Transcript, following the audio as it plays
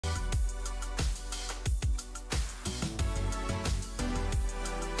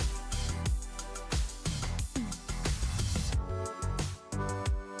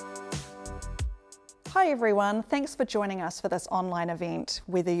Hi everyone, thanks for joining us for this online event,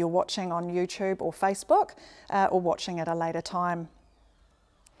 whether you're watching on YouTube or Facebook or watching at a later time.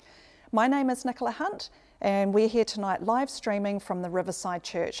 My name is Nicola Hunt and we're here tonight live streaming from the Riverside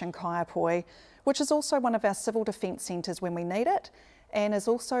Church in Kaiapoi, which is also one of our civil defence centres when we need it, and is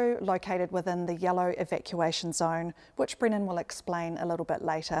also located within the yellow evacuation zone, which Brennan will explain a little bit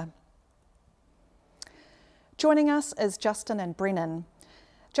later. Joining us is Justin and Brennan.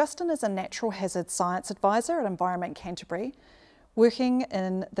 Justin is a Natural Hazard Science Advisor at Environment Canterbury, working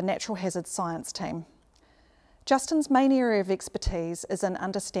in the Natural Hazard Science team. Justin's main area of expertise is in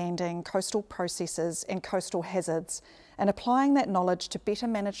understanding coastal processes and coastal hazards and applying that knowledge to better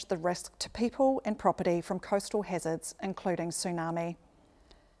manage the risk to people and property from coastal hazards, including tsunami.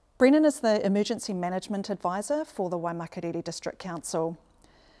 Brennan is the Emergency Management Advisor for the Waimakariri District Council.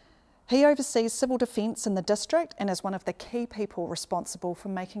 He oversees civil defence in the district and is one of the key people responsible for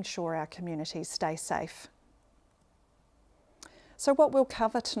making sure our communities stay safe. So what we'll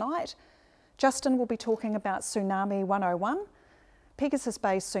cover tonight, Justin will be talking about Tsunami 101,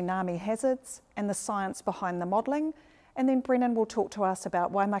 Pegasus-based tsunami hazards and the science behind the modelling, and then Brennan will talk to us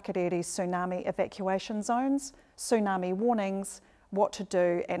about Waimakariri's tsunami evacuation zones, tsunami warnings, what to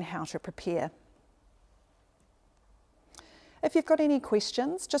do and how to prepare. If you've got any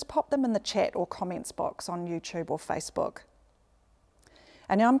questions, just pop them in the chat or comments box on YouTube or Facebook.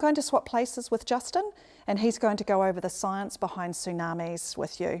 And now I'm going to swap places with Justin and he's going to go over the science behind tsunamis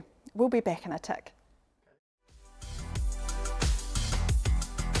with you. We'll be back in a tick.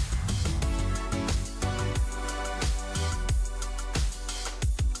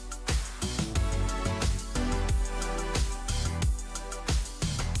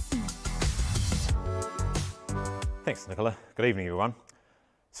 Thanks, Nicola. Good evening, everyone.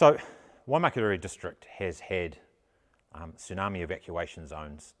 So, Waimakariri District has had tsunami evacuation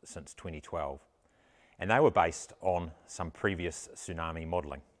zones since 2012, and they were based on some previous tsunami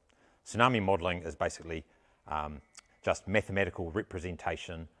modelling. Tsunami modelling is basically just mathematical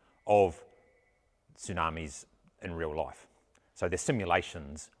representation of tsunamis in real life. So they're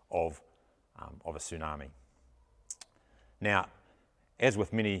simulations of a tsunami. Now, as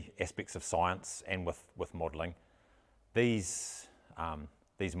with many aspects of science and with modelling, these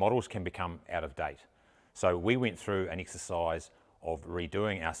models can become out of date. So we went through an exercise of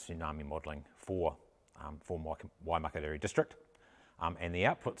redoing our tsunami modelling for Waimakariri District, and the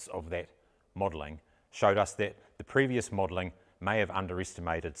outputs of that modelling showed us that the previous modelling may have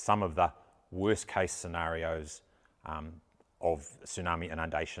underestimated some of the worst case scenarios of tsunami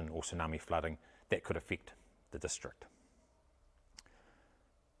inundation or tsunami flooding that could affect the district.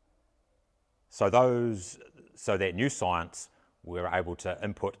 So that new science we were able to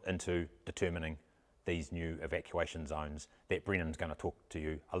input into determining these new evacuation zones that Brennan's going to talk to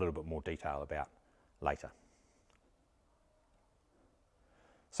you a little bit more detail about later.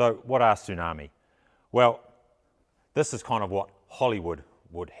 So what are tsunami? Well, this is kind of what Hollywood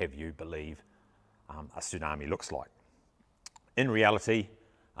would have you believe a tsunami looks like. In reality,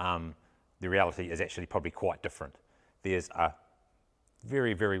 the reality is actually probably quite different. There's a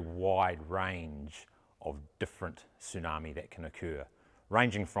very, very wide range of different tsunami that can occur,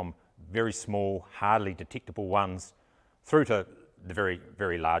 ranging from very small, hardly detectable ones through to the very,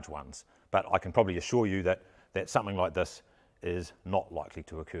 very large ones. But I can probably assure you that something like this is not likely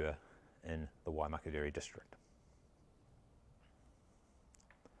to occur in the Waimakariri District.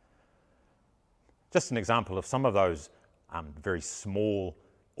 Just an example of some of those very small,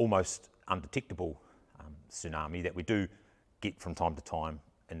 almost undetectable tsunami that we do get from time to time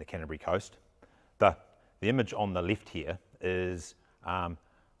in the Canterbury coast. The image on the left here is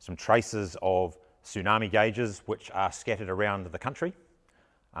some traces of tsunami gauges which are scattered around the country.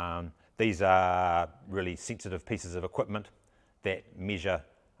 These are really sensitive pieces of equipment that measure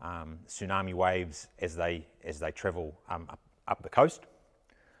tsunami waves as they travel up the coast.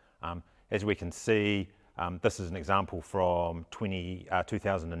 As we can see, this is an example from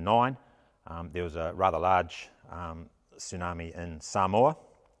 2009. There was a rather large tsunami in Samoa.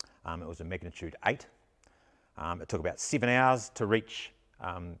 It was a magnitude 8. It took about 7 hours to reach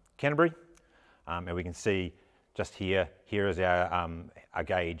Canterbury, and we can see just here is our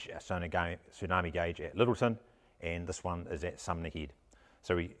gauge, our tsunami gauge at Littleton, and this one is at Sumner Head.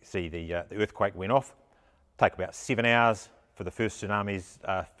 So we see the earthquake went off. Take about 7 hours for the first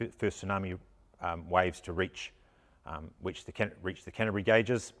tsunami waves to reach the Canterbury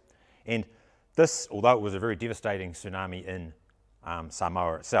gauges, and this, although it was a very devastating tsunami in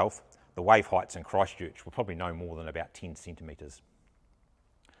Samoa itself, the wave heights in Christchurch were probably no more than about 10 centimetres.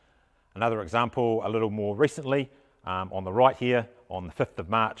 Another example, a little more recently, on the right here, on the 5th of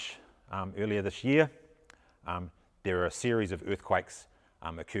March earlier this year, there are a series of earthquakes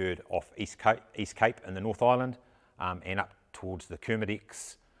occurred off East Cape in the North Island and up towards the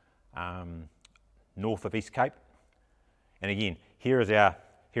Kermadec north of East Cape. And again, here is our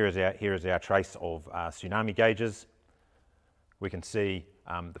trace of tsunami gauges. We can see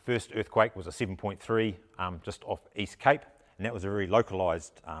the first earthquake was a 7.3 just off East Cape, and that was a very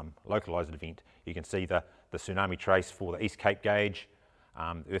localised event. You can see the tsunami trace for the East Cape gauge.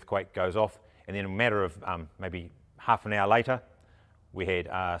 The earthquake goes off, and then a matter of maybe half an hour later, we had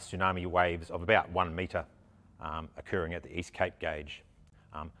tsunami waves of about 1 metre occurring at the East Cape gauge.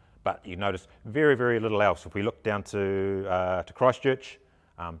 But you notice very, very little else. If we look down to Christchurch,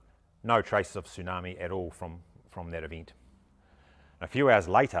 no traces of tsunami at all from that event. A few hours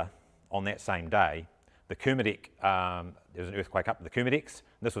later, on that same day, the Kermadec, there was an earthquake up in the Kermadec.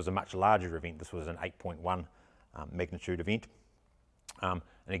 This was a much larger event. This was an 8.1 magnitude event. And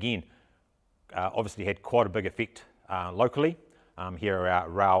again, obviously had quite a big effect locally. Here are our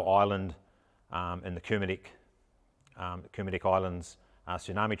Rao Island and the Kermadec Islands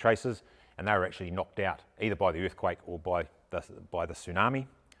tsunami traces, and they were actually knocked out either by the earthquake or by the tsunami.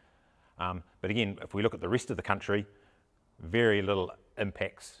 But again, if we look at the rest of the country, very little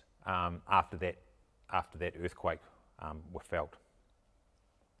impacts after that earthquake were felt.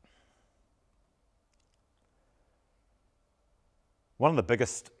 One of the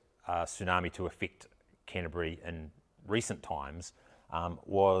biggest tsunami to affect Canterbury in recent times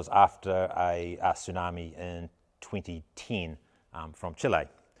was after a tsunami in 2010 from Chile.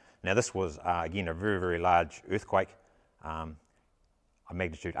 Now this was again a very, very large earthquake, a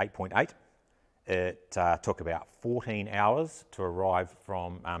magnitude 8.8. It took about 14 hours to arrive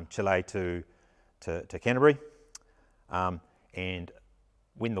from Chile to Canterbury, and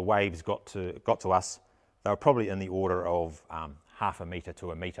when the waves got to us, they were probably in the order of half a metre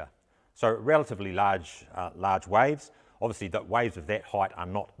to a metre. So relatively large waves. Obviously, the waves of that height are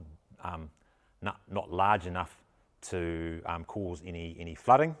not large enough to cause any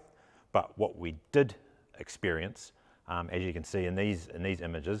flooding. But what we did experience, as you can see in these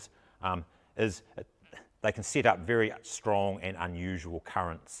images, is they can set up very strong and unusual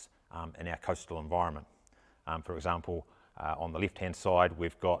currents in our coastal environment. For example, on the left-hand side,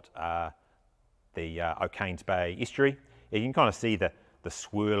 we've got the O'Kane's Bay estuary. You can kind of see the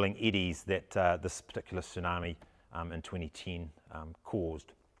swirling eddies that this particular tsunami in 2010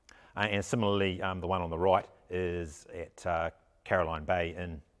 caused. And similarly, the one on the right is at Caroline Bay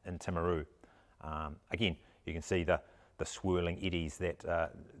in Timaru. Again, you can see the swirling eddies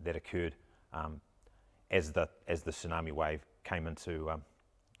that occurred as the tsunami wave came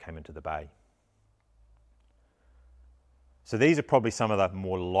into the bay. So these are probably some of the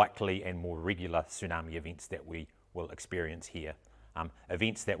more likely and more regular tsunami events that we will experience here.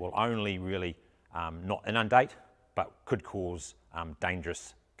 Events that will only really not inundate, but could cause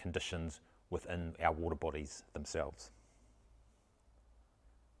dangerous conditions within our water bodies themselves.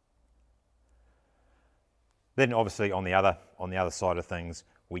 Then obviously on the other side of things,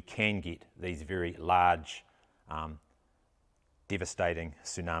 we can get these very large, devastating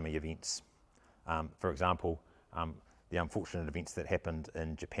tsunami events. For example, the unfortunate events that happened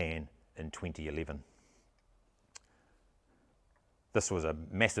in Japan in 2011. This was a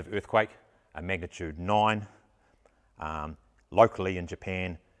massive earthquake, a magnitude 9. Locally in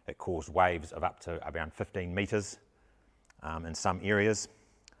Japan, it caused waves of up to around 15 metres in some areas.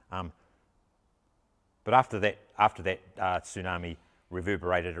 But after that tsunami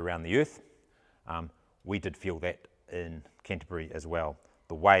reverberated around the earth, we did feel that in Canterbury as well.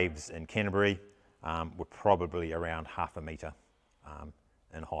 The waves in Canterbury were probably around half a metre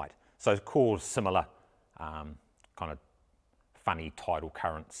in height. So it caused similar kind of funny tidal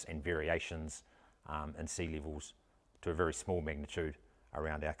currents and variations in sea levels to a very small magnitude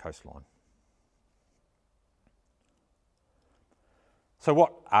around our coastline. So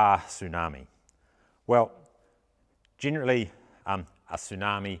what are tsunami? Well, generally a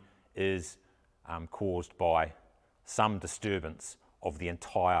tsunami is caused by some disturbance of the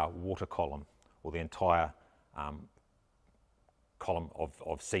entire water column or the entire column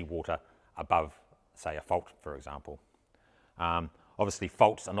of seawater above, say, a fault, for example. Obviously,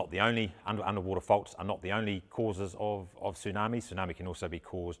 faults are not the only, underwater faults are not the only causes of tsunamis. Tsunami can also be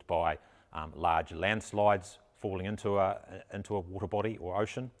caused by large landslides falling into a water body or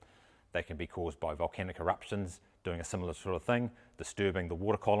ocean. They can be caused by volcanic eruptions doing a similar sort of thing, disturbing the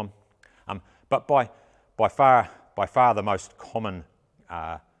water column. But by far the most common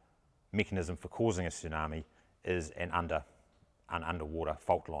mechanism for causing a tsunami is an underwater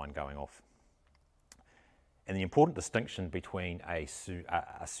fault line going off. And the important distinction between a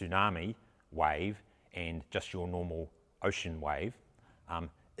tsunami wave and just your normal ocean wave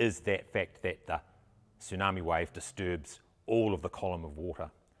is that fact that the tsunami wave disturbs all of the column of water.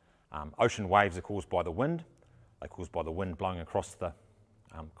 Ocean waves are caused by the wind. They're caused by the wind blowing across the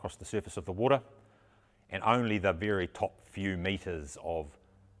surface of the water, and only the very top few metres of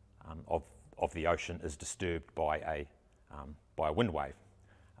the ocean is disturbed by a wind wave.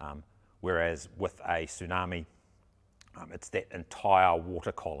 Whereas with a tsunami, it's that entire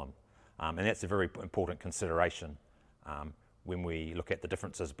water column, and that's a very important consideration when we look at the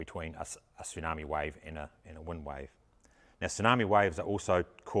differences between a tsunami wave and a wind wave. Now, tsunami waves are also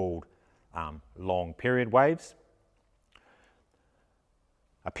called long period waves.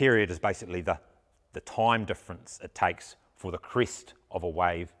 A period is basically the time difference it takes for the crest of a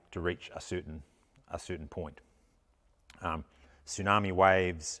wave to reach a certain point. Tsunami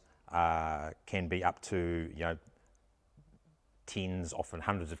waves can be up to tens, often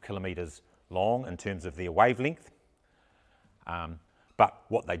hundreds of kilometres long in terms of their wavelength. But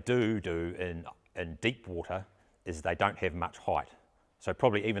what they do in deep water is they don't have much height. So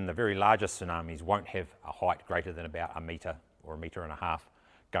probably even the very largest tsunamis won't have a height greater than about 1 metre or 1.5 metres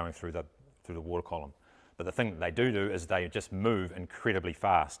going through the water column. But the thing that they do is they just move incredibly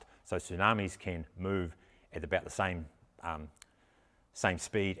fast. So tsunamis can move at about the same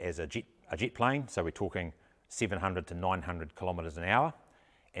speed as a jet plane. So we're talking 700 to 900 kilometres an hour.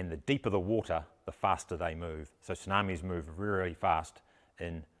 And the deeper the water, the faster they move. So tsunamis move really fast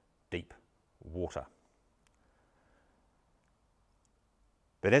in deep water.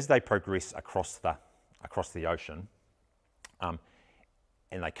 But as they progress across the ocean, and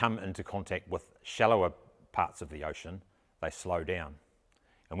they come into contact with shallower parts of the ocean, they slow down.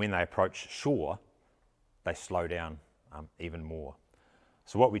 And when they approach shore, they slow down even more.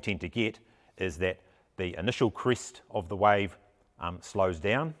 So what we tend to get is that the initial crest of the wave slows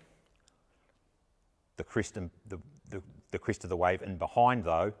down. The crest of the wave in behind,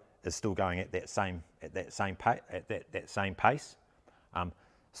 though, is still going at that same pace.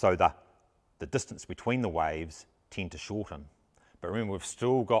 So the distance between the waves tend to shorten. But remember, we've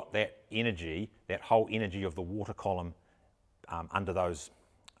still got that energy, that whole energy of the water column under those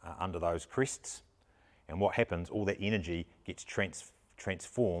crests. And what happens? All that energy gets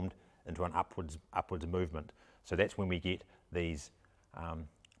transformed into an upwards movement. So that's when we get the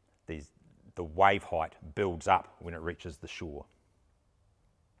wave height builds up when it reaches the shore.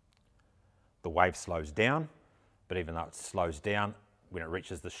 The wave slows down, but even though it slows down, when it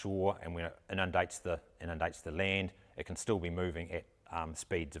reaches the shore and when it inundates the land, it can still be moving at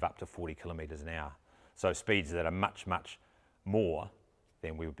speeds of up to 40 kilometres an hour. So speeds that are much, much more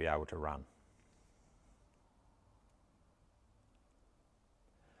than we would be able to run.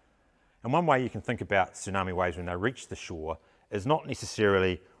 And one way you can think about tsunami waves when they reach the shore is not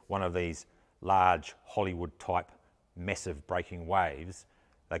necessarily one of these large Hollywood type massive breaking waves.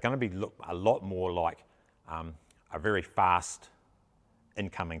 They're going to look a lot more like a very fast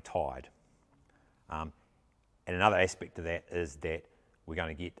incoming tide. And another aspect of that is that we're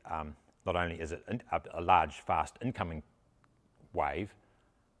going to get, not only is it a large fast incoming wave,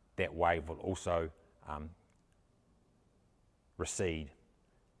 that wave will also recede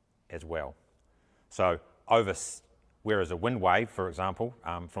as well. So whereas a wind wave, for example,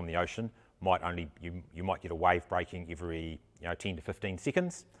 from the ocean you might get a wave breaking every 10 to 15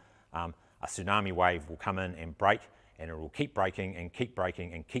 seconds. A tsunami wave will come in and break, and it will keep breaking and keep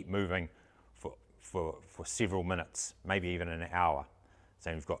breaking and keep moving for several minutes, maybe even an hour.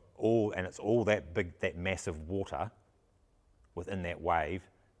 So you've got it's all that massive water within that wave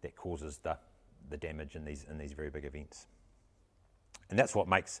that causes the damage in these very big events. And that's what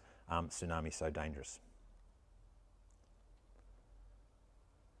makes tsunami so dangerous.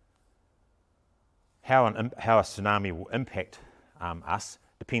 How a tsunami will impact us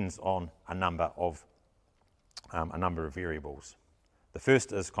depends on a number of variables. The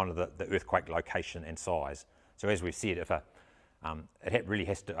first is kind of the earthquake location and size. So as we've said, if the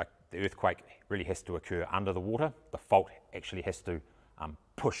earthquake really has to occur under the water, the fault actually has to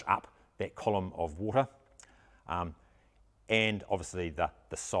push up that column of water, and obviously the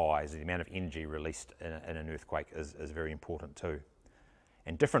size, the amount of energy released in an earthquake is very important too.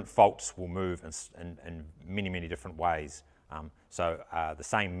 And different faults will move in many, many different ways. So the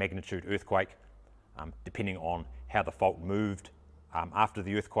same magnitude earthquake, depending on how the fault moved after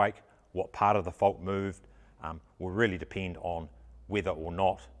the earthquake, what part of the fault moved, will really depend on whether or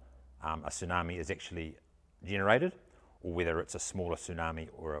not a tsunami is actually generated, or whether it's a smaller tsunami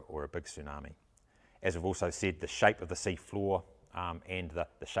or a big tsunami. As I've also said, the shape of the sea floor and the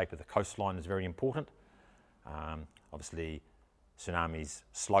shape of the coastline is very important. Obviously, tsunamis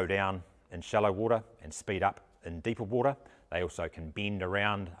slow down in shallow water and speed up in deeper water. They also can bend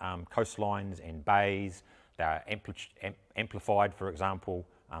around coastlines and bays. They are amplified, for example,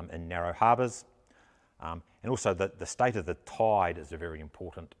 in narrow harbours. And also the state of the tide is a very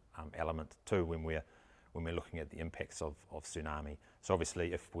important element too when we're looking at the impacts of tsunami. So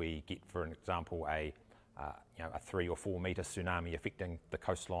obviously if we get, for an example, a 3 or 4 metre tsunami affecting the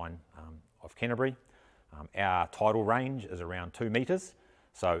coastline of Canterbury, our tidal range is around 2 metres.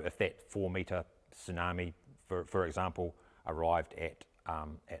 So if that 4 metre tsunami, for example, arrived at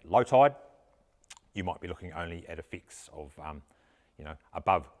low tide, you might be looking only at effects of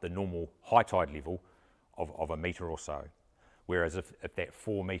above the normal high tide level of a metre or so. Whereas if that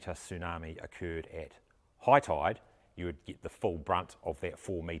 4 metre tsunami occurred at high tide, you would get the full brunt of that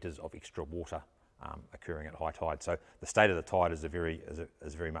 4 metres of extra water occurring at high tide. So the state of the tide is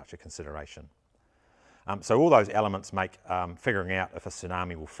very much a consideration. So all those elements make figuring out if a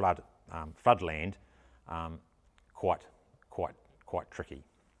tsunami will flood land quite tricky.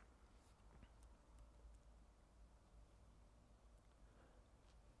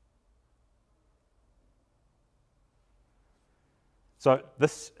 So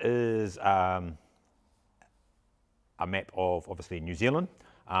this is a map of obviously New Zealand,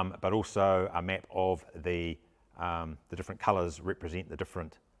 but also a map of the different colours represent the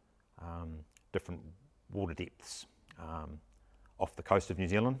different water depths off the coast of New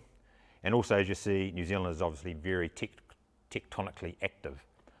Zealand. And also, as you see, New Zealand is obviously very tectonically active,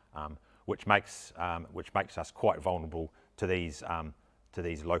 which makes us quite vulnerable to these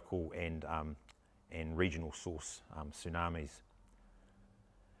local and regional source tsunamis.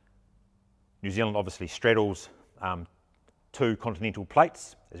 New Zealand obviously straddles 2 continental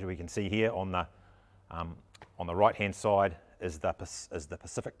plates, as we can see here on the right-hand side is the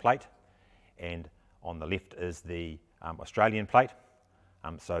Pacific plate, and on the left is the Australian plate.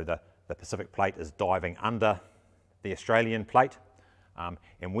 So the Pacific plate is diving under the Australian plate,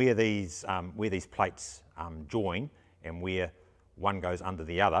 and where these plates join and where one goes under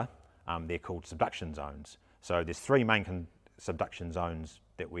the other, they're called subduction zones. So there's 3 main subduction zones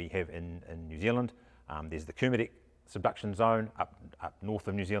that we have in New Zealand. There's the Kermadec subduction zone up north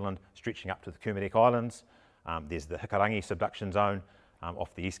of New Zealand, stretching up to the Kermadec Islands. There's the Hikurangi subduction zone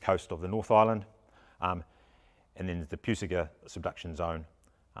off the east coast of the North Island. And then there's the Pusiga subduction zone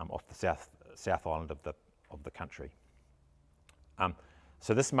off the south island of the country.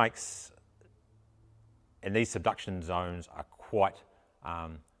 So this makes, and these subduction zones are quite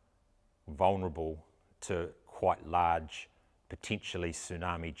vulnerable to quite large, potentially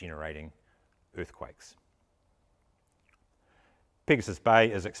tsunami generating earthquakes. Pegasus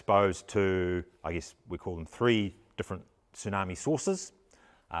Bay is exposed to, I guess we call them 3 different tsunami sources.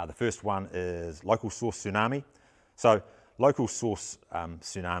 The first one is local source tsunami. So local source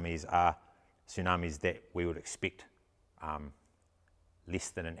tsunamis are tsunamis that we would expect less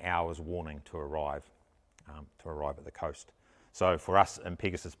than an hour's warning to arrive at the coast. So for us in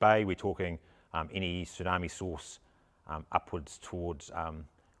Pegasus Bay, we're talking any tsunami source upwards towards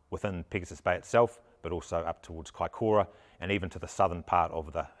within Pegasus Bay itself, but also up towards Kaikoura and even to the southern part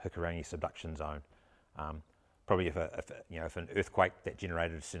of the Hikurangi subduction zone. Probably if an earthquake that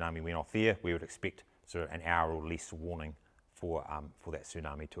generated a tsunami went off there, we would expect sort of an hour or less warning for that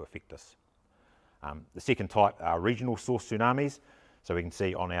tsunami to affect us. The second type are regional source tsunamis. So we can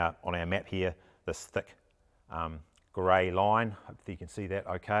see on our map here this thick grey line. Hopefully you can see that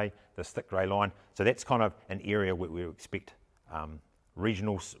okay, this thick grey line. So that's kind of an area where we expect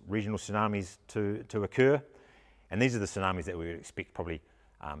regional tsunamis to occur. And these are the tsunamis that we would expect probably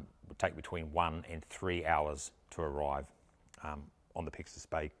would take between 1 and 3 hours to arrive on the Pegasus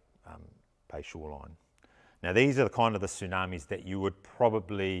Bay shoreline. Now these are the kind of the tsunamis that you would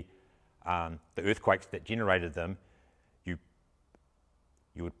probably, the earthquakes that generated them, you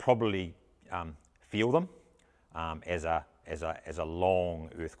would probably feel them as a long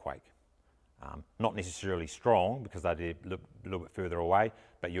earthquake. Not necessarily strong because they're a little bit further away,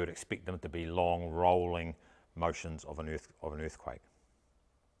 but you would expect them to be long rolling motions of an earthquake.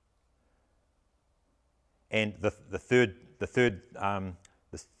 And the third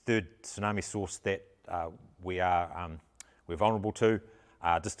tsunami source that we're vulnerable to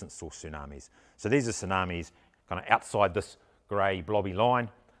are distant source tsunamis. So these are tsunamis kind of outside this grey blobby line.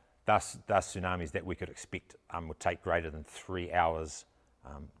 Thus tsunamis that we could expect would take greater than 3 hours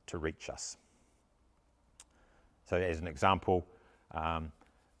to reach us. So as an example,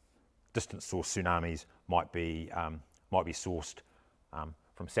 distant source tsunamis might be sourced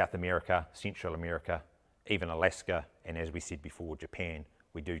from South America, Central America, even Alaska, and as we said before, Japan.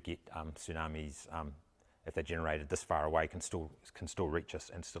 We do get tsunamis if they're generated this far away, can still reach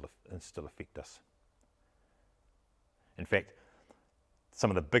us and still affect us. In fact, some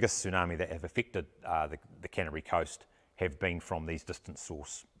of the biggest tsunami that have affected the Canterbury coast have been from these distant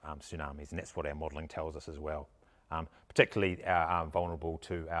source tsunamis, and that's what our modelling tells us as well. Particularly vulnerable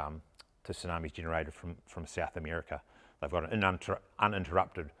to tsunamis generated from South America. They've got an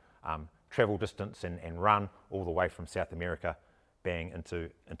uninterrupted travel distance and run all the way from South America, bang into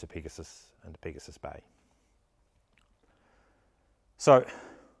Pegasus Bay. So,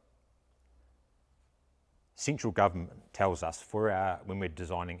 central government tells us when we're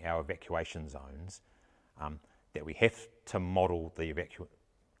designing our evacuation zones that we have to model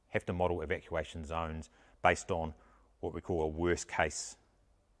evacuation zones based on what we call a worst case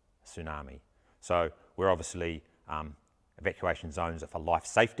tsunami. So we're obviously evacuation zones are for life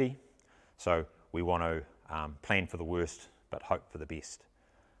safety. So we want to plan for the worst but hope for the best.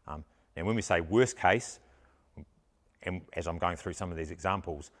 And when we say worst case, and as I'm going through some of these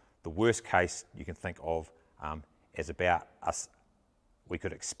examples, the worst case you can think of as about us. We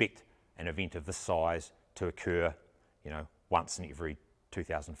could expect an event of this size to occur, once in every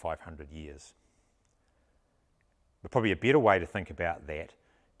 2,500 years. But probably a better way to think about that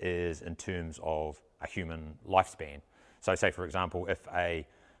is in terms of a human lifespan. So, say for example, if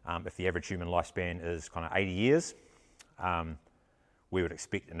the average human lifespan is kind of 80 years, we would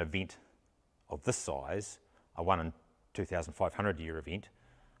expect an event of this size, a 1 in 2,500 year event,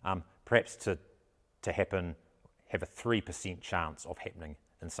 perhaps to happen, have a 3% chance of happening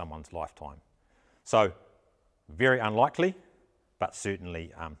in someone's lifetime. So, very unlikely, but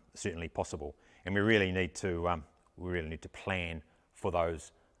certainly possible. And we really need to plan for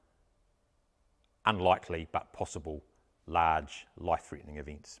those unlikely but possible large life-threatening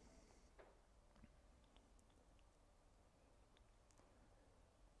events.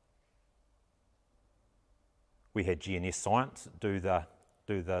 We had GNS Science do the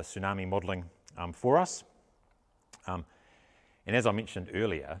tsunami modelling for us, and as I mentioned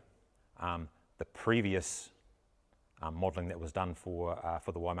earlier, the previous modelling that was done for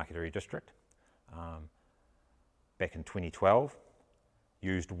the Waimakariri district back in 2012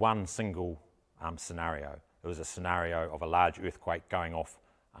 used one single scenario. It was a scenario of a large earthquake going off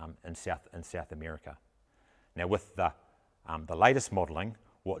in South America. Now, with the latest modelling,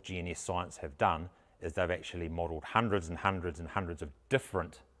 what GNS Science have done is they've actually modelled hundreds and hundreds and hundreds of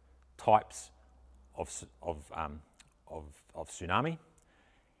different types of tsunami,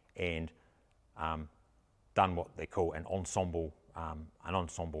 and done what they call an ensemble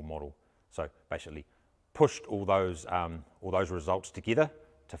model. So basically, pushed all those results together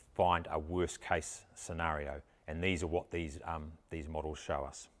to find a worst case scenario, and these are what these models show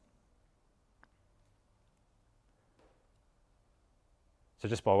us. So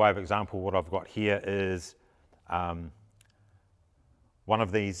just by way of example, what I've got here is one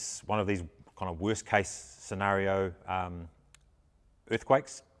of these kind of worst case scenario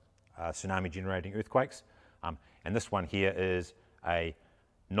earthquakes, tsunami generating earthquakes, and this one here is a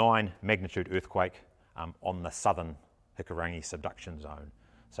 9 magnitude earthquake on the southern Hikurangi subduction zone.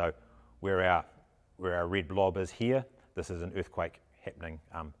 So where our red blob is here, this is an earthquake happening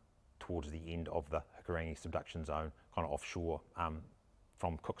towards the end of the Hikurangi subduction zone, kind of offshore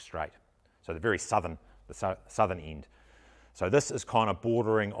from Cook Strait. So the very southern end. So this is kind of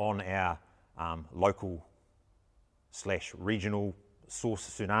bordering on our local/regional source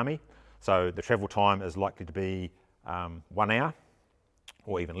tsunami. So the travel time is likely to be 1 hour,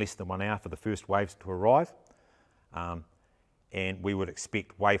 or even less than 1 hour for the first waves to arrive. And we would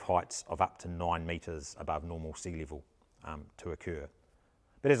expect wave heights of up to 9 metres above normal sea level to occur.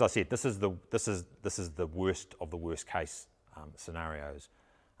 But as I said, this is the worst of the worst case scenarios.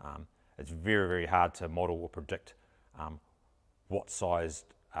 It's very, very hard to model or predict what sized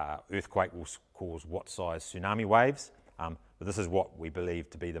earthquake will cause what size tsunami waves, but this is what we believe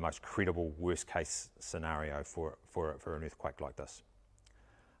to be the most credible worst case scenario for an earthquake like this.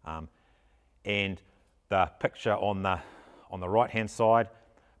 And the picture on the right hand side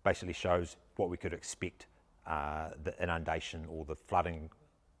basically shows what we could expect the inundation or the flooding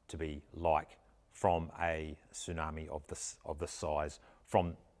to be like from a tsunami of this size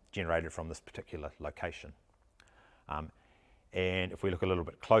generated from this particular location. And if we look a little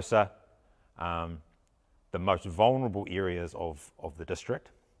bit closer, the most vulnerable areas of the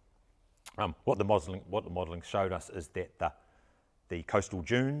district, what the modelling showed us is that the coastal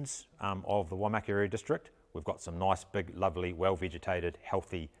dunes of the Waimakariri district, we've got some nice, big, lovely, well-vegetated,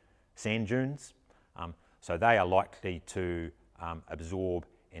 healthy sand dunes. So they are likely to absorb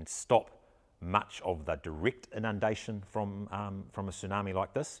and stop much of the direct inundation from a tsunami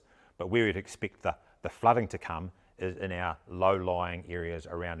like this. But we would expect the the flooding to come is in our low-lying areas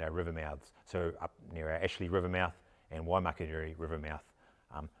around our river mouths. So up near our Ashley river mouth and Waimakariri river mouth.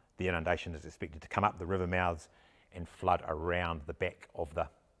 The inundation is expected to come up the river mouths and flood around the back of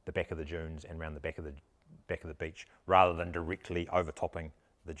the dunes and around the back of the beach, rather than directly overtopping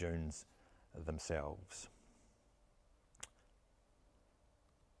the dunes themselves.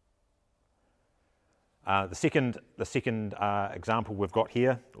 The second example we've got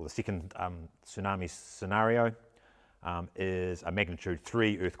here, or the second tsunami scenario, is a magnitude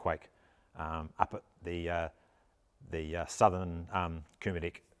 3 earthquake up at the southern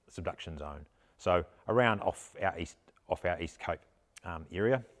Kermadec subduction zone. So around off our East Cape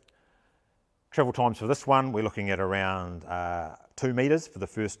area. Travel times for this one, we're looking at around 2 metres for the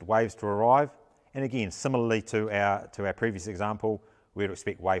first waves to arrive. And again, similarly to our previous example, we'd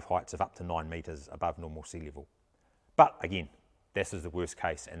expect wave heights of up to 9 metres above normal sea level. But again, this is the worst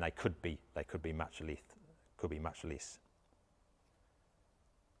case, and they could be much less.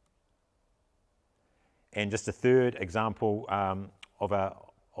 And just a third example of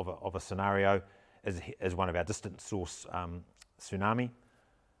a scenario is one of our distant source tsunami.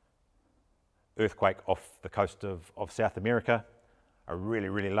 Earthquake off the coast of South America, a really,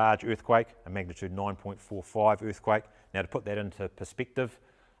 really large earthquake, a magnitude 9.45 earthquake. Now, to put that into perspective,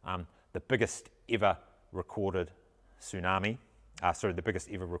 the biggest ever recorded tsunami, the biggest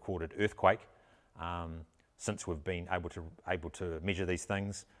ever recorded earthquake since we've been able to measure these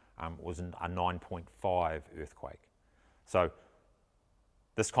things was a 9.5 earthquake. So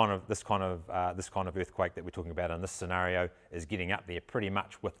this kind of earthquake that we're talking about in this scenario is getting up there pretty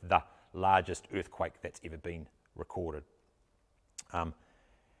much with the largest earthquake that's ever been recorded.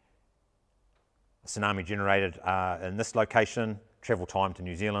 Tsunami generated in this location, travel time to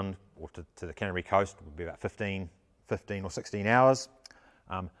New Zealand or to the Canterbury coast would be about 15 or 16 hours,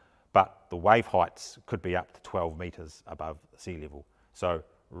 but the wave heights could be up to 12 metres above sea level. So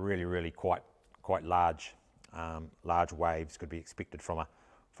really, really quite large waves could be expected from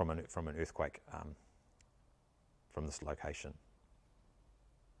an earthquake from this location.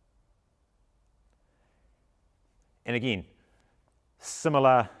 And again,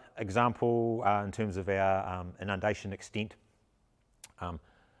 similar example in terms of our inundation extent,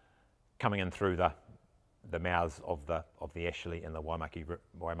 coming in through the mouths of the Ashley and the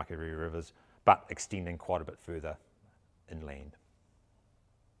Waimakariri rivers, but extending quite a bit further inland.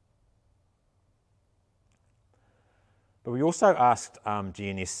 But we also asked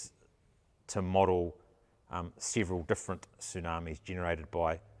GNS to model several different tsunamis generated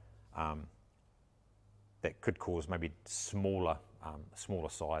by that could cause maybe smaller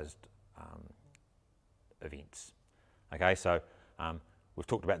sized events. Okay, so we've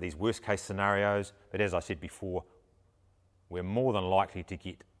talked about these worst case scenarios, but as I said before, we're more than likely to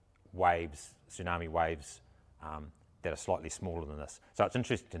get waves, tsunami waves, that are slightly smaller than this. So it's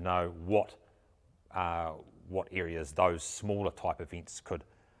interesting to know what areas those smaller type events could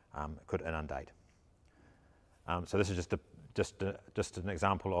inundate. So this is just an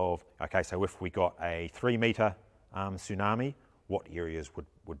example of, okay, so if we got a 3 metre tsunami, what areas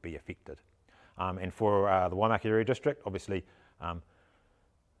would be affected? And for the Waimakariri district, obviously,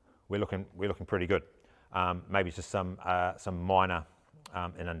 we're looking pretty good. Maybe just some minor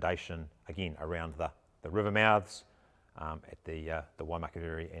inundation again around the river mouths, at the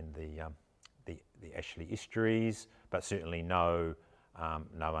Waimakariri and the Ashley estuaries, but certainly no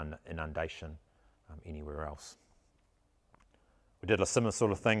inundation anywhere else. We did a similar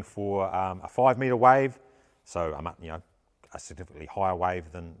sort of thing for a 5 metre wave, so a significantly higher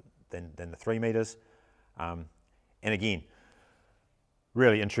wave than the 3 metres. And again,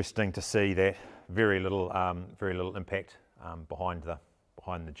 really interesting to see that very little impact behind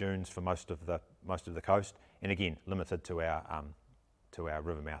the dunes for most of the coast, and again limited to our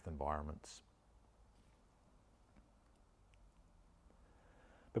river mouth environments.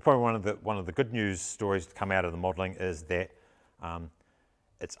 But probably one of the good news stories to come out of the modelling is that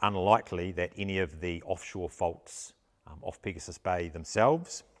it's unlikely that any of the offshore faults off Pegasus Bay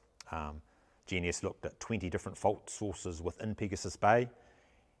themselves. GNS looked at 20 different fault sources within Pegasus Bay,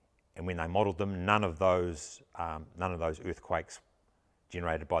 and when they modelled them, none of those earthquakes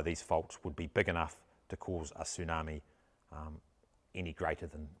generated by these faults would be big enough to cause a tsunami any greater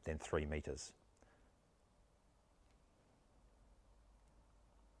than 3 metres.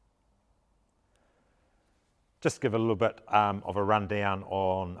 Just give a little bit of a rundown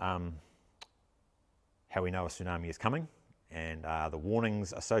on how we know a tsunami is coming and the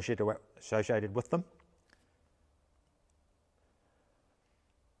warnings associated with them.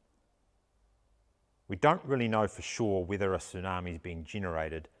 We don't really know for sure whether a tsunami is being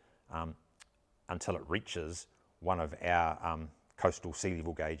generated until it reaches one of our coastal sea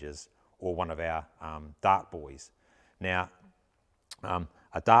level gauges or one of our dart buoys. Now,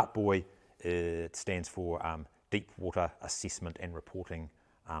 a dart buoy, it stands for Deep Water Assessment and Reporting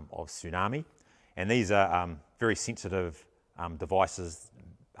of Tsunami, and these are very sensitive devices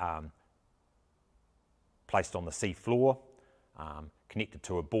placed on the sea floor, connected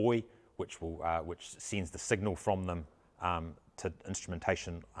to a buoy, which sends the signal from them to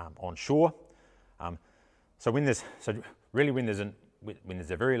instrumentation on shore. So when there's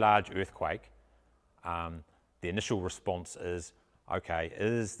a very large earthquake, the initial response is, okay,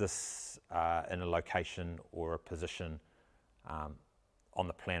 is this in a location or a position on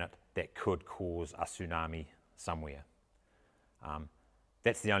the planet that could cause a tsunami somewhere?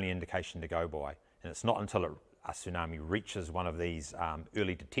 That's the only indication to go by, and it's not until a tsunami reaches one of these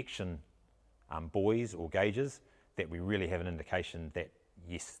early detection buoys or gauges that we really have an indication that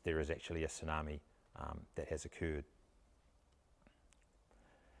yes, there is actually a tsunami that has occurred.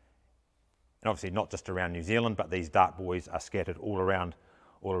 And obviously not just around New Zealand, but these dart buoys are scattered all around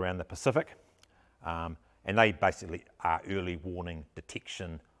the Pacific, and they basically are early warning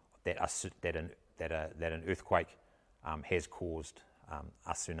detection that an earthquake has caused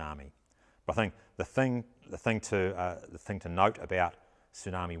a tsunami. But I think the thing to note about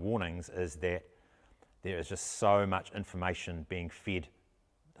tsunami warnings is that there is just so much information being fed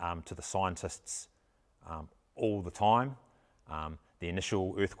to the scientists all the time. The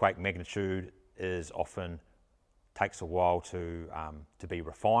initial earthquake magnitude takes a while to be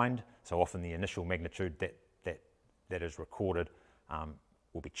refined. So often the initial magnitude that is recorded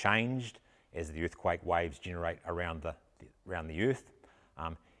will be changed as the earthquake waves generate around the Earth,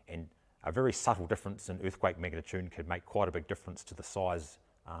 and a very subtle difference in earthquake magnitude could make quite a big difference to the size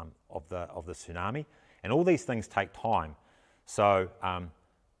of the tsunami. And all these things take time, so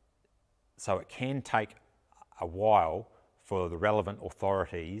it can take a while for the relevant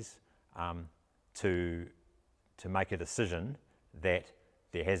authorities to make a decision that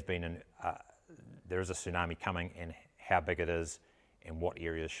there is a tsunami coming and how big it is and what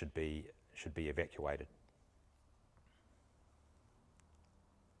areas should be evacuated.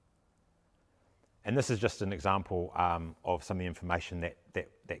 And this is just an example of some of the information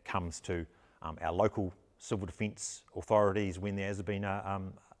that comes to our local civil defence authorities when there has been a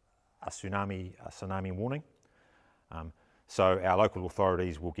tsunami warning. So our local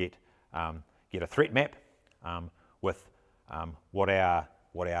authorities will get a threat map with what our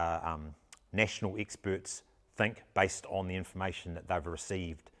national experts think based on the information that they've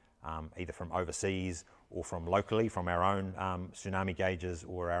received either from overseas or from locally, from our own tsunami gauges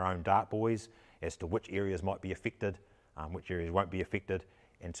or our own dart buoys, as to which areas might be affected, which areas won't be affected,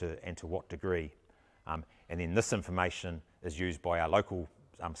 and to what degree. And then this information is used by our local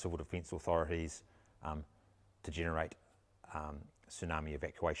civil defence authorities to generate tsunami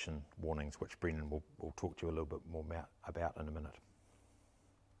evacuation warnings, which Brendan will talk to you a little bit more about in a minute.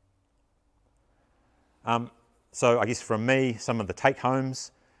 So I guess from me, some of the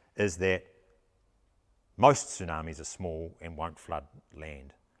take-homes is that most tsunamis are small and won't flood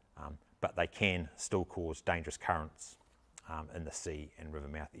land, but they can still cause dangerous currents in the sea and river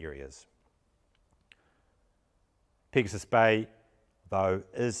mouth areas. Pegasus Bay, though,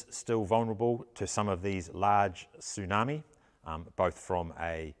 is still vulnerable to some of these large tsunami, both from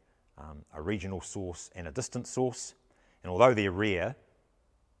a regional source and a distant source. And although they're rare,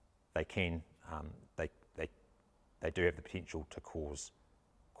 they do have the potential to cause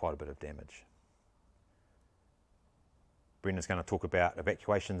quite a bit of damage. Brendan's going to talk about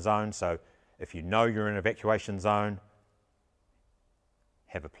evacuation zones. So if you know you're in an evacuation zone,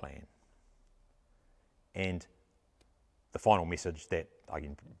 have a plan. And the final message that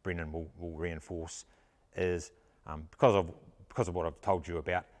again Brendan will reinforce is because of what I've told you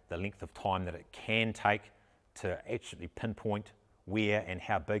about the length of time that it can take to actually pinpoint where and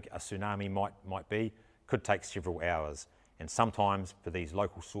how big a tsunami might be, could take several hours. And sometimes for these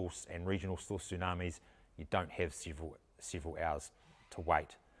local source and regional source tsunamis, you don't have several hours to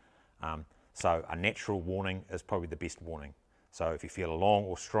wait. So a natural warning is probably the best warning. So if you feel a long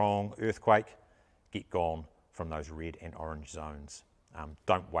or strong earthquake, get gone from those red and orange zones.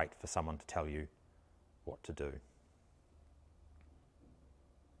 Don't wait for someone to tell you what to do.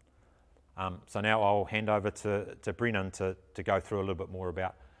 So now I'll hand over to Brennan to go through a little bit more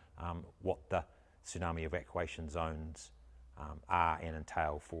about what the tsunami evacuation zones are and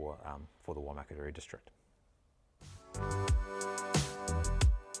entail for the Waimakariri district.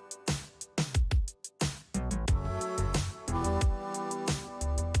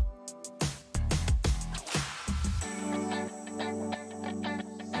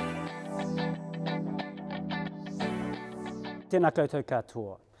 Tēnā koutou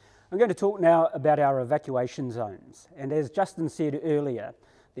katoa. I'm going to talk now about our evacuation zones. And as Justin said earlier,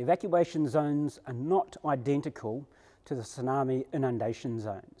 the evacuation zones are not identical to the tsunami inundation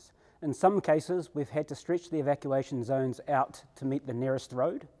zones. In some cases, we've had to stretch the evacuation zones out to meet the nearest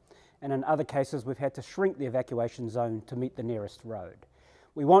road, and in other cases, we've had to shrink the evacuation zone to meet the nearest road.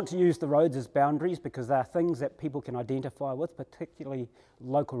 We want to use the roads as boundaries because they are things that people can identify with, particularly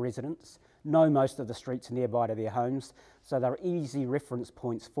local residents, know most of the streets nearby to their homes, so they're easy reference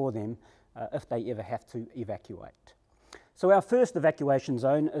points for them if they ever have to evacuate. So our first evacuation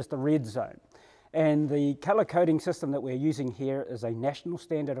zone is the red zone. And the colour coding system that we're using here is a national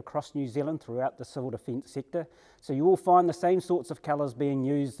standard across New Zealand throughout the civil defence sector. So you will find the same sorts of colours being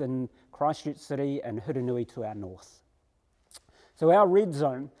used in Christchurch City and Hurunui to our north. So our red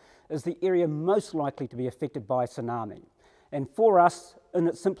zone is the area most likely to be affected by tsunami. And for us, in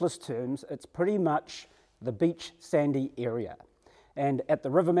its simplest terms, it's pretty much the beach sandy area. And at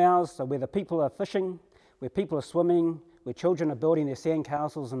the river mouths, so where the people are fishing, where people are swimming, where children are building their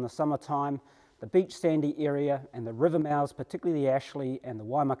sandcastles in the summertime, the beach sandy area and the river mouths, particularly the Ashley and the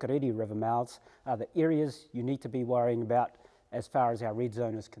Waimakariri river mouths, are the areas you need to be worrying about as far as our red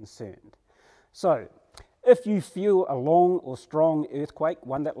zone is concerned. So, if you feel a long or strong earthquake,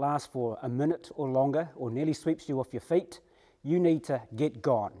 one that lasts for a minute or longer or nearly sweeps you off your feet, you need to get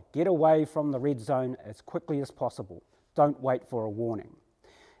gone. Get away from the red zone as quickly as possible. Don't wait for a warning.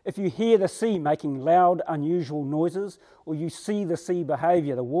 If you hear the sea making loud, unusual noises, or you see the sea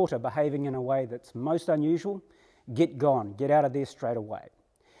behaviour, the water behaving in a way that's most unusual, get gone, get out of there straight away.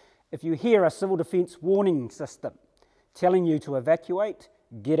 If you hear a civil defence warning system telling you to evacuate,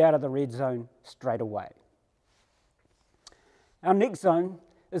 get out of the red zone straight away. Our next zone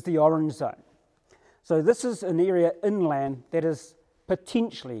is the orange zone. So this is an area inland that is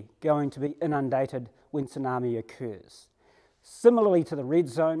potentially going to be inundated when tsunami occurs. Similarly to the red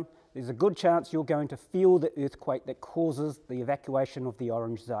zone, there's a good chance you're going to feel the earthquake that causes the evacuation of the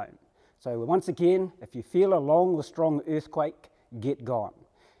orange zone. So once again, if you feel a long or strong earthquake, get gone.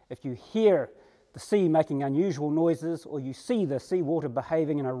 If you hear the sea making unusual noises or you see the seawater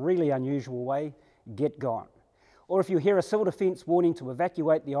behaving in a really unusual way, get gone. Or if you hear a civil defence warning to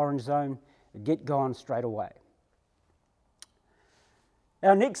evacuate the orange zone, get gone straight away.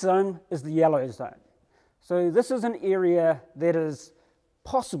 Our next zone is the yellow zone. So this is an area that is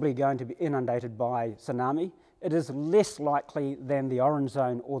possibly going to be inundated by tsunami. It is less likely than the orange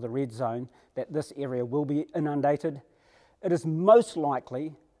zone or the red zone that this area will be inundated. It is most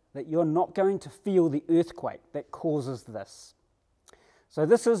likely that you're not going to feel the earthquake that causes this. So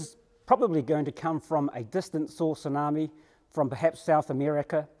this is probably going to come from a distant source tsunami from perhaps South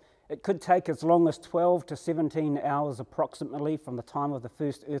America. It could take as long as 12 to 17 hours approximately from the time of the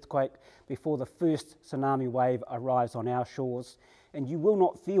first earthquake before the first tsunami wave arrives on our shores, and you will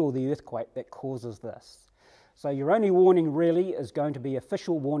not feel the earthquake that causes this. So your only warning really is going to be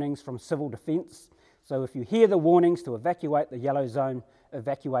official warnings from civil defence. So if you hear the warnings to evacuate the yellow zone,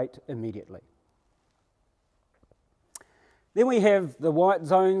 evacuate immediately. Then we have the white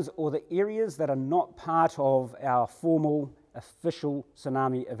zones, or the areas that are not part of our formal official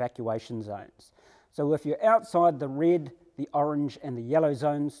tsunami evacuation zones. So if you're outside the red, the orange and the yellow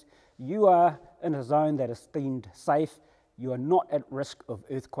zones, you are in a zone that is deemed safe. You are not at risk of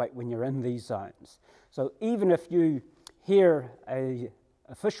earthquake when you're in these zones. So even if you hear an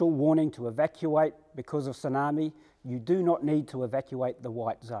official warning to evacuate because of tsunami, you do not need to evacuate the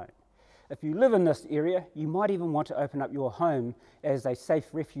white zone. If you live in this area, you might even want to open up your home as a safe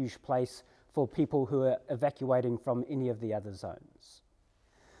refuge place for people who are evacuating from any of the other zones.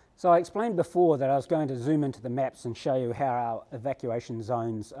 So I explained before that I was going to zoom into the maps and show you how our evacuation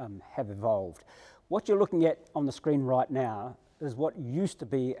zones have evolved. What you're looking at on the screen right now is what used to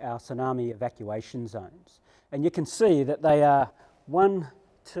be our tsunami evacuation zones. And you can see that they are 1,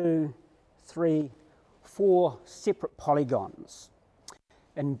 2, 3, 4 separate polygons.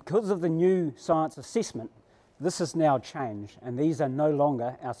 And because of the new science assessment, this has now changed, and these are no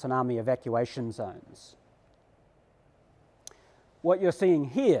longer our tsunami evacuation zones. What you're seeing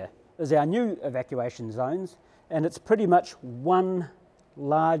here is our new evacuation zones, and it's pretty much one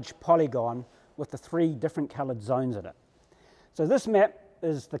large polygon with the 3 different coloured zones in it. So this map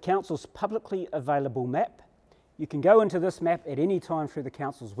is the Council's publicly available map. You can go into this map at any time through the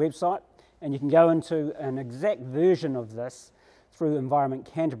Council's website, and you can go into an exact version of this through Environment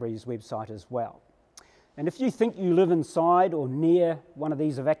Canterbury's website as well. And if you think you live inside or near one of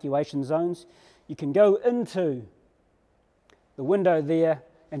these evacuation zones, you can go into the window there,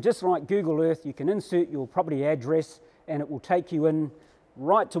 and just like Google Earth, you can insert your property address and it will take you in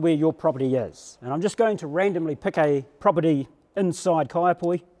right to where your property is. And I'm just going to randomly pick a property inside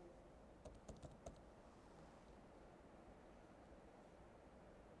Kaiapoi.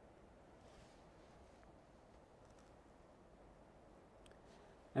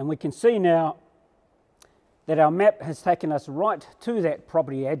 And we can see now that our map has taken us right to that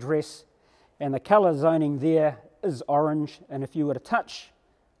property address, and the colour zoning there is orange. And if you were to touch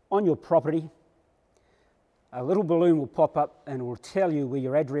on your property, a little balloon will pop up and it will tell you where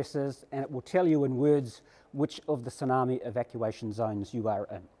your address is, and it will tell you in words which of the tsunami evacuation zones you are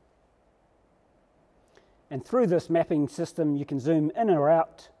in. And through this mapping system, you can zoom in or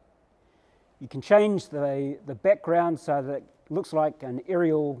out. You can change the background so that it looks like an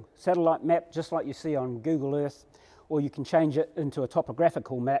aerial satellite map, just like you see on Google Earth, or you can change it into a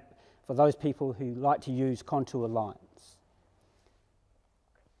topographical map for those people who like to use contour lines.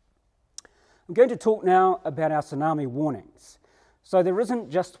 I'm going to talk now about our tsunami warnings. So there isn't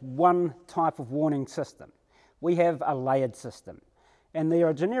just one type of warning system. We have a layered system. And there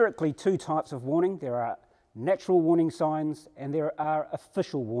are generically two types of warning. There are natural warning signs and there are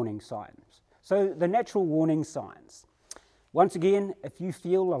official warning signs. So the natural warning signs. Once again, if you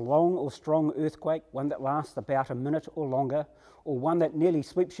feel a long or strong earthquake, one that lasts about a minute or longer, or one that nearly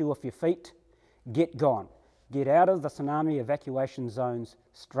sweeps you off your feet, get gone. Get out of the tsunami evacuation zones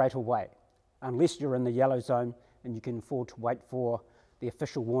straight away, unless you're in the yellow zone and you can afford to wait for the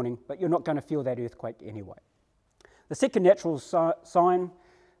official warning, but you're not going to feel that earthquake anyway. The second natural sign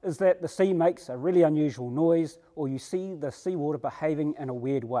is that the sea makes a really unusual noise, or you see the seawater behaving in a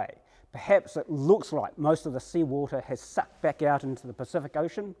weird way. Perhaps it looks like most of the seawater has sucked back out into the Pacific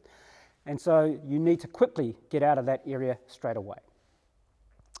Ocean, and so you need to quickly get out of that area straight away.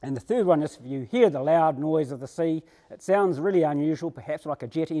 And the third one is if you hear the loud noise of the sea, it sounds really unusual, perhaps like a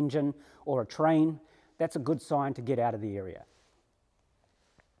jet engine or a train, that's a good sign to get out of the area.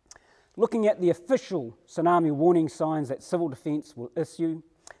 Looking at the official tsunami warning signs that Civil Defence will issue,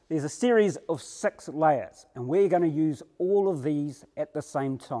 there's a series of 6 layers, and we're going to use all of these at the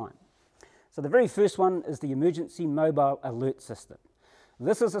same time. So the very first one is the Emergency Mobile Alert System.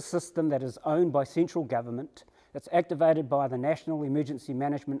 This is a system that is owned by central government. It's activated by the National Emergency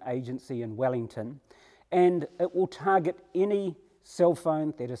Management Agency in Wellington, and it will target any cell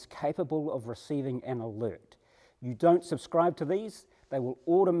phone that is capable of receiving an alert. You don't subscribe to these, they will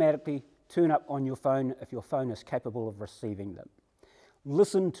automatically turn up on your phone if your phone is capable of receiving them.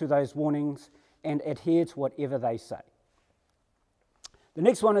 Listen to those warnings and adhere to whatever they say. The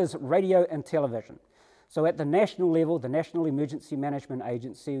next one is radio and television. So at the national level, the National Emergency Management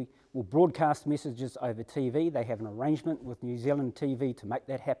Agency will broadcast messages over TV. They have an arrangement with New Zealand TV to make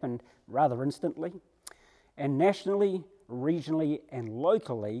that happen rather instantly. And nationally, regionally and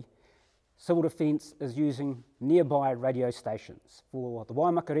locally, Civil Defence is using nearby radio stations. For the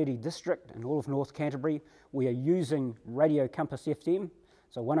Waimakariri district and all of North Canterbury, we are using Radio Compass FM,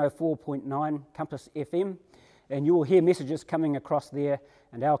 so 104.9 Compass FM, and you will hear messages coming across there,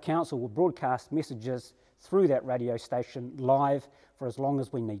 and our council will broadcast messages through that radio station live for as long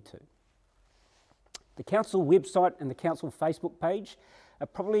as we need to. The council website and the council Facebook page are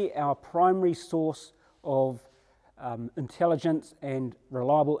probably our primary source of intelligence and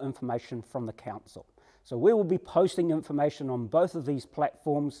reliable information from the council. So we will be posting information on both of these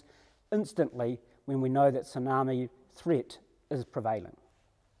platforms instantly when we know that tsunami threat is prevailing.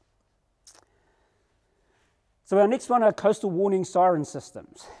 So our next one are coastal warning siren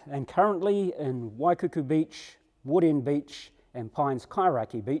systems, and currently in Waikuku Beach, Woodend Beach and Pines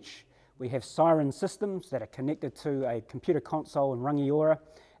Kairaki Beach we have siren systems that are connected to a computer console in Rangiora,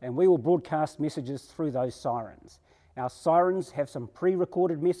 and we will broadcast messages through those sirens. Our sirens have some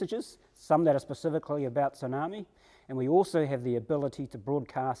pre-recorded messages, some that are specifically about tsunami, and we also have the ability to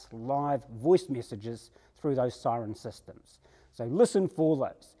broadcast live voice messages through those siren systems. So listen for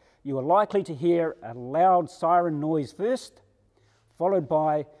those. You are likely to hear a loud siren noise first, followed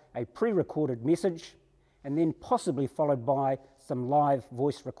by a pre-recorded message, and then possibly followed by some live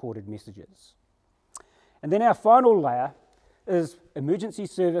voice recorded messages. And then our final layer is emergency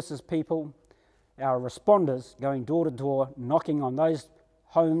services people, our responders going door to door, knocking on those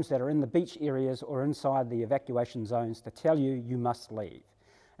homes that are in the beach areas or inside the evacuation zones to tell you you must leave.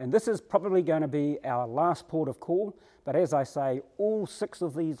 And this is probably going to be our last port of call, but as I say, all 6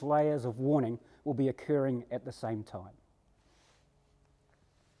 of these layers of warning will be occurring at the same time.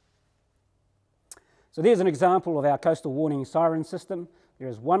 So there's an example of our coastal warning siren system. There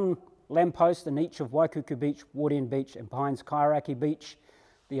is one lamppost in each of Waikuku Beach, Woodend Beach and Pines Kairaki Beach.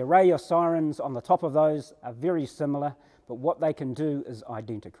 The array of sirens on the top of those are very similar, but what they can do is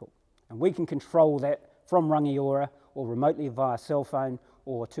identical. And we can control that from Rangiora or remotely via cell phone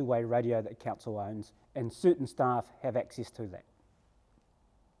or two-way radio that council owns, and certain staff have access to that.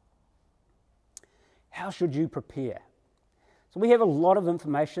 How should you prepare? So we have a lot of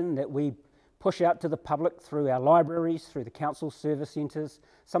information that we push out to the public through our libraries, through the council service centres.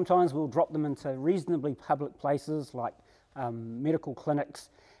 Sometimes we'll drop them into reasonably public places like medical clinics,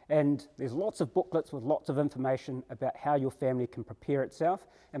 and there's lots of booklets with lots of information about how your family can prepare itself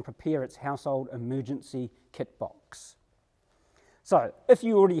and prepare its household emergency kit box. So if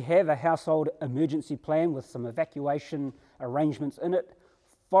you already have a household emergency plan with some evacuation arrangements in it,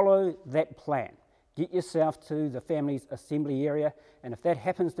 follow that plan. Get yourself to the family's assembly area, and if that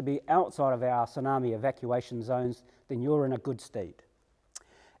happens to be outside of our tsunami evacuation zones, then you're in a good stead.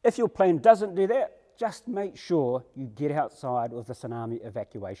 If your plan doesn't do that, just make sure you get outside of the tsunami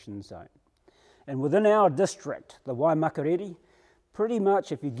evacuation zone. And within our district, the Waimakariri, pretty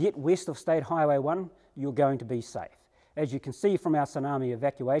much if you get west of State Highway 1, you're going to be safe. As you can see from our tsunami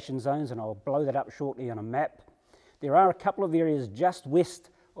evacuation zones, and I'll blow that up shortly on a map, there are a couple of areas just west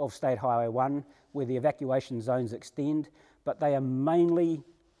of State Highway 1 where the evacuation zones extend, but they are mainly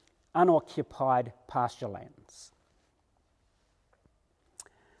unoccupied pasture lands.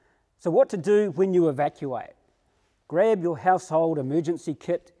 So what to do when you evacuate? Grab your household emergency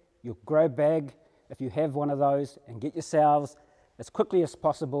kit, your grow bag, if you have one of those, and get yourselves as quickly as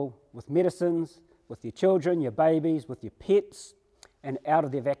possible with medicines, with your children, your babies, with your pets, and out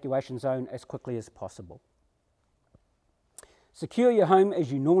of the evacuation zone as quickly as possible. Secure your home as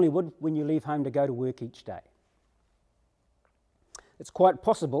you normally would when you leave home to go to work each day. It's quite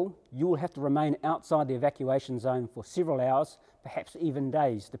possible you will have to remain outside the evacuation zone for several hours, perhaps even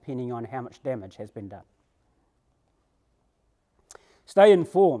days, depending on how much damage has been done. Stay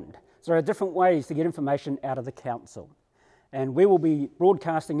informed. There are different ways to get information out of the council, and we will be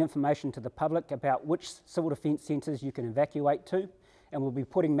broadcasting information to the public about which civil defence centres you can evacuate to, and we'll be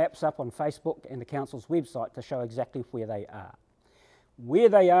putting maps up on Facebook and the council's website to show exactly where they are. Where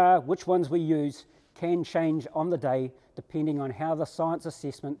they are, which ones we use, can change on the day depending on how the science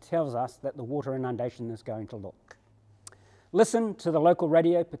assessment tells us that the water inundation is going to look. Listen to the local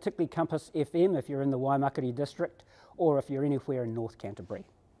radio, particularly Compass FM if you're in the Waimakariri district or if you're anywhere in North Canterbury.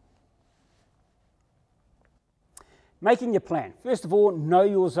 Making your plan. First of all, know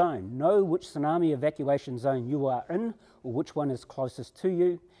your zone. Know which tsunami evacuation zone you are in or which one is closest to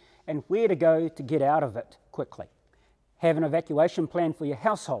you and where to go to get out of it quickly. Have an evacuation plan for your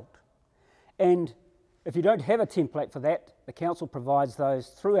household. And if you don't have a template for that, the council provides those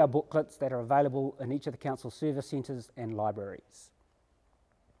through our booklets that are available in each of the council service centres and libraries.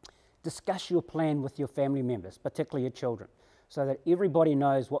 Discuss your plan with your family members, particularly your children, so that everybody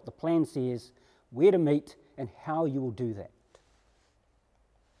knows what the plan says, where to meet, and how you will do that.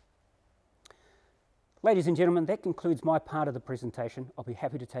 Ladies and gentlemen, that concludes my part of the presentation. I'll be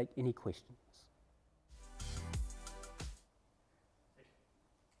happy to take any questions.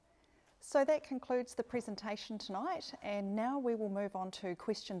 So that concludes the presentation tonight, and now we will move on to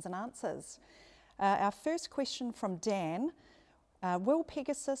questions and answers. Our first question from Dan, will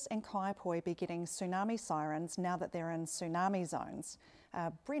Pegasus and Kaiapoi be getting tsunami sirens now that they're in tsunami zones?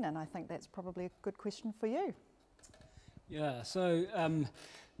 Brennan, I think that's probably a good question for you. Yeah, so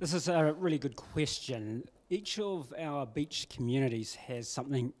this is a really good question. Each of our beach communities has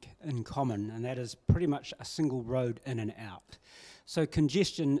something in common, and that is pretty much a single road in and out. So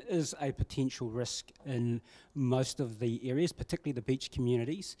congestion is a potential risk in most of the areas, particularly the beach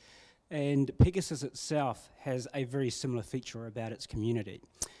communities. And Pegasus itself has a very similar feature about its community.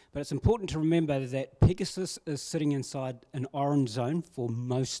 But it's important to remember that Pegasus is sitting inside an orange zone for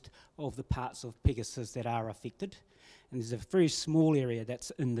most of the parts of Pegasus that are affected. And there's a very small area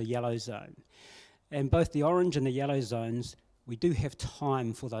that's in the yellow zone. And both the orange and the yellow zones, we do have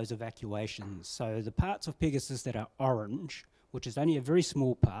time for those evacuations. So the parts of Pegasus that are orange, which is only a very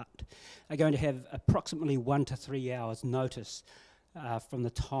small part, are going to have approximately 1 to 3 hours notice from the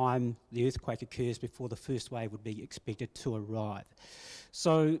time the earthquake occurs before the first wave would be expected to arrive.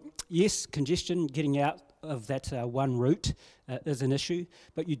 So yes, congestion, getting out of that one route is an issue,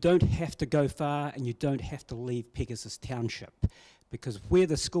 but you don't have to go far and you don't have to leave Pegasus Township, because where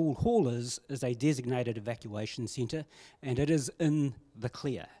the school hall is a designated evacuation centre and it is in the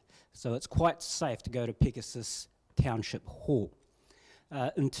clear. So it's quite safe to go to Pegasus Township Hall.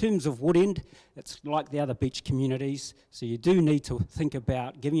 In terms of Woodend, it's like the other beach communities, so you do need to think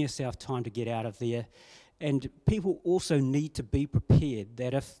about giving yourself time to get out of there, and people also need to be prepared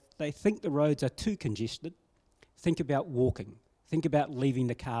that if they think the roads are too congested, think about walking, think about leaving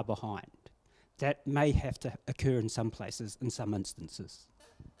the car behind. That may have to occur in some places, in some instances.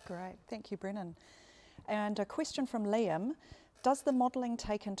 Great, thank you, Brennan. And a question from Liam. Does the modelling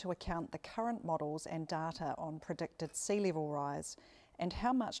take into account the current models and data on predicted sea level rise? And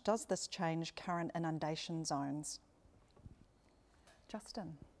how much does this change current inundation zones?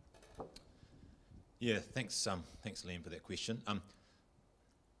 Justin. Yeah, thanks Liam, for that question.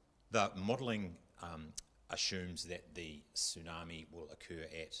 The modelling assumes that the tsunami will occur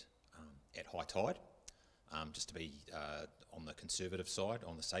at high tide, just to be on the conservative side,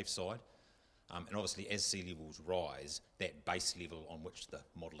 on the safe side. And obviously, as sea levels rise, that base level on which the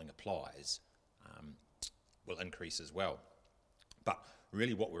modelling applies will increase as well. But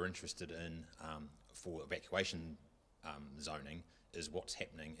really what we're interested in for evacuation zoning is what's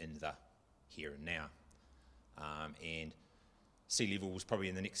happening in the here and now. And sea levels probably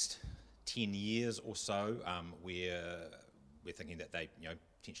in the next 10 years or so, we're thinking that they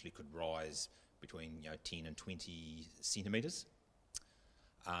potentially could rise between 10 and 20 centimetres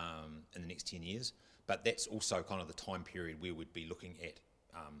in the next 10 years. But that's also kind of the time period where we'd be looking at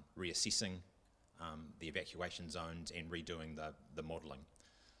reassessing the evacuation zones and redoing the modelling.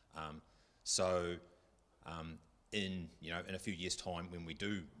 In a few years' time, when we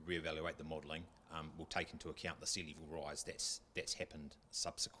do reevaluate the modelling, we'll take into account the sea level rise that's happened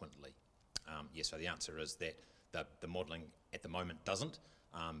subsequently. So the answer is that the modelling at the moment doesn't,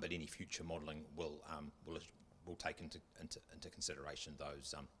 but any future modelling will take into consideration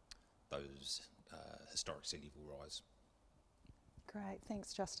those historic sea level rise. Great,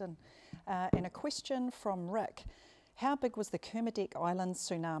 thanks Justin. And a question from Rick. How big was the Kermadec Island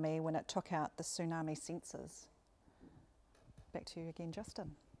tsunami when it took out the tsunami sensors? Back to you again,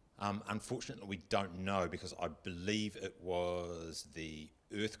 Justin. Unfortunately, we don't know, because I believe it was the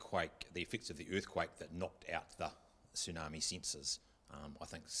earthquake, the effects of the earthquake, that knocked out the tsunami sensors. I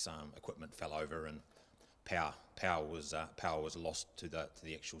think some equipment fell over and power was lost to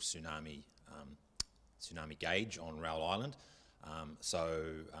the actual tsunami gauge on Raoul Island.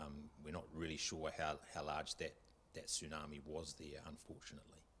 We're not really sure how large that tsunami was there,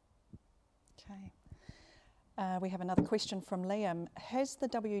 unfortunately. Okay. We have another question from Liam. Has the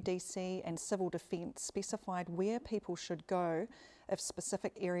WDC and Civil Defence specified where people should go if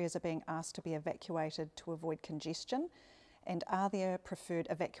specific areas are being asked to be evacuated to avoid congestion? And are there preferred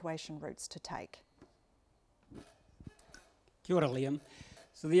evacuation routes to take? Kia ora, Liam.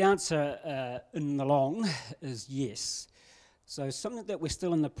 So the answer in the long is yes. So something that we're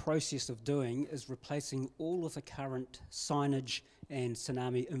still in the process of doing is replacing all of the current signage and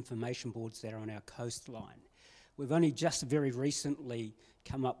tsunami information boards that are on our coastline. We've only just very recently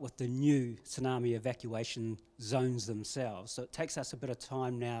come up with the new tsunami evacuation zones themselves. So it takes us a bit of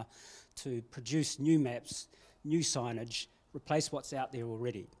time now to produce new maps, new signage, replace what's out there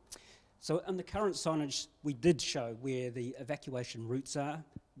already. So in the current signage, we did show where the evacuation routes are,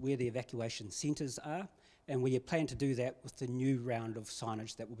 where the evacuation centres are, and we plan to do that with the new round of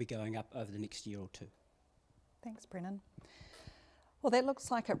signage that will be going up over the next year or two. Thanks, Brennan. Well, that looks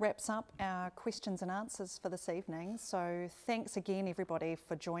like it wraps up our questions and answers for this evening. So thanks again, everybody,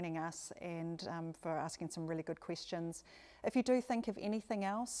 for joining us and for asking some really good questions. If you do think of anything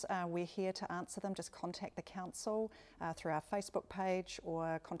else, we're here to answer them. Just contact the Council through our Facebook page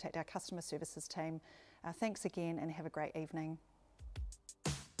or contact our customer services team. Thanks again and have a great evening.